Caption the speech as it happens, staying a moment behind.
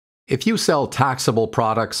If you sell taxable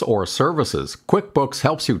products or services, QuickBooks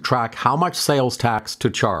helps you track how much sales tax to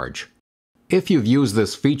charge. If you've used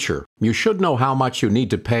this feature, you should know how much you need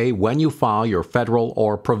to pay when you file your federal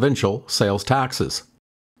or provincial sales taxes.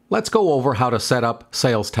 Let's go over how to set up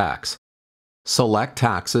sales tax. Select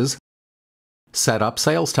Taxes, Set up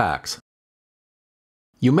Sales Tax.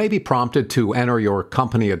 You may be prompted to enter your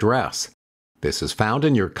company address. This is found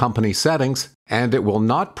in your company settings, and it will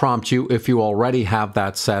not prompt you if you already have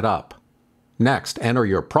that set up. Next, enter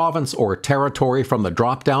your province or territory from the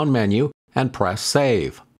drop-down menu and press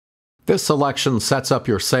Save. This selection sets up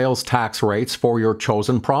your sales tax rates for your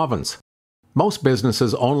chosen province. Most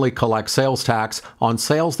businesses only collect sales tax on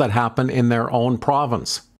sales that happen in their own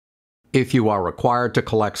province. If you are required to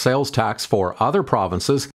collect sales tax for other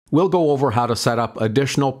provinces, we'll go over how to set up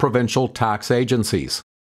additional provincial tax agencies.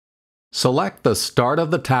 Select the start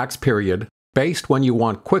of the tax period based when you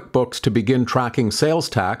want QuickBooks to begin tracking sales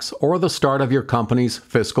tax or the start of your company's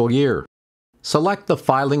fiscal year. Select the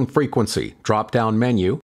Filing Frequency drop-down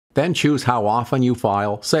menu, then choose how often you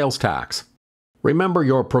file sales tax. Remember,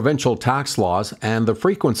 your provincial tax laws and the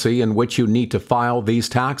frequency in which you need to file these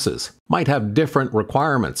taxes might have different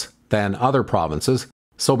requirements than other provinces,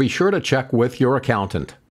 so be sure to check with your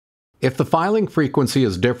accountant. If the filing frequency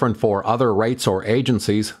is different for other rates or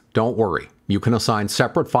agencies, don't worry. You can assign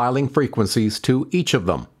separate filing frequencies to each of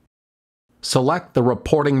them. Select the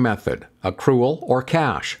reporting method, accrual or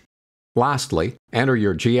cash. Lastly, enter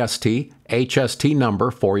your GST, HST number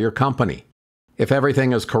for your company. If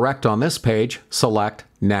everything is correct on this page, select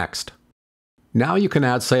Next. Now you can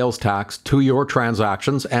add sales tax to your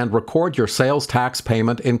transactions and record your sales tax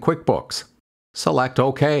payment in QuickBooks. Select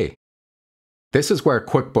OK. This is where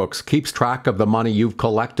QuickBooks keeps track of the money you've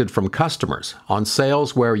collected from customers on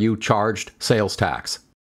sales where you charged sales tax.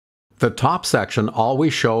 The top section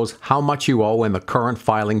always shows how much you owe in the current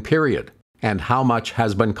filing period and how much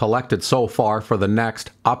has been collected so far for the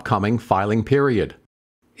next upcoming filing period.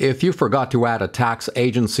 If you forgot to add a tax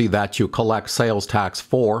agency that you collect sales tax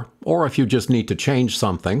for, or if you just need to change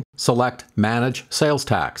something, select Manage Sales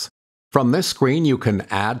Tax. From this screen, you can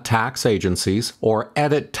add tax agencies or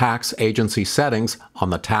edit tax agency settings on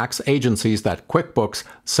the tax agencies that QuickBooks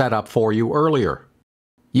set up for you earlier.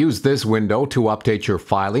 Use this window to update your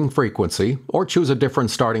filing frequency or choose a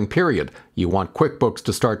different starting period. You want QuickBooks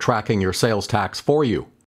to start tracking your sales tax for you.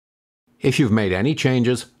 If you've made any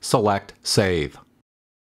changes, select Save.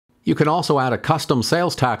 You can also add a custom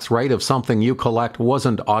sales tax rate if something you collect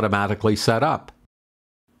wasn't automatically set up.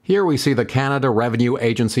 Here we see the Canada Revenue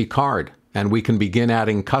Agency card, and we can begin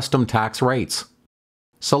adding custom tax rates.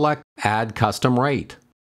 Select Add Custom Rate.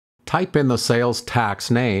 Type in the sales tax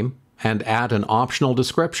name and add an optional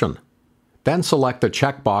description. Then select the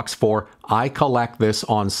checkbox for I collect this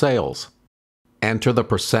on sales. Enter the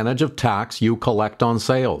percentage of tax you collect on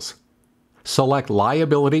sales. Select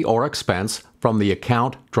Liability or Expense from the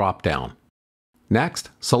Account drop-down. Next,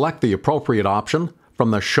 select the appropriate option from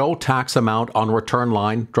the Show Tax Amount on Return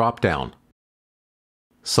Line drop-down.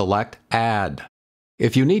 Select Add.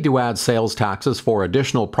 If you need to add sales taxes for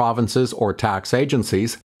additional provinces or tax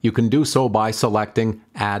agencies, you can do so by selecting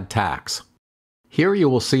Add Tax. Here you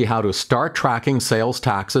will see how to start tracking sales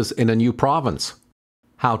taxes in a new province,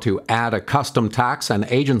 how to add a custom tax and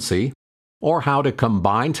agency, or how to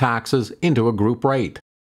combine taxes into a group rate.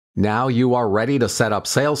 Now you are ready to set up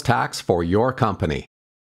sales tax for your company.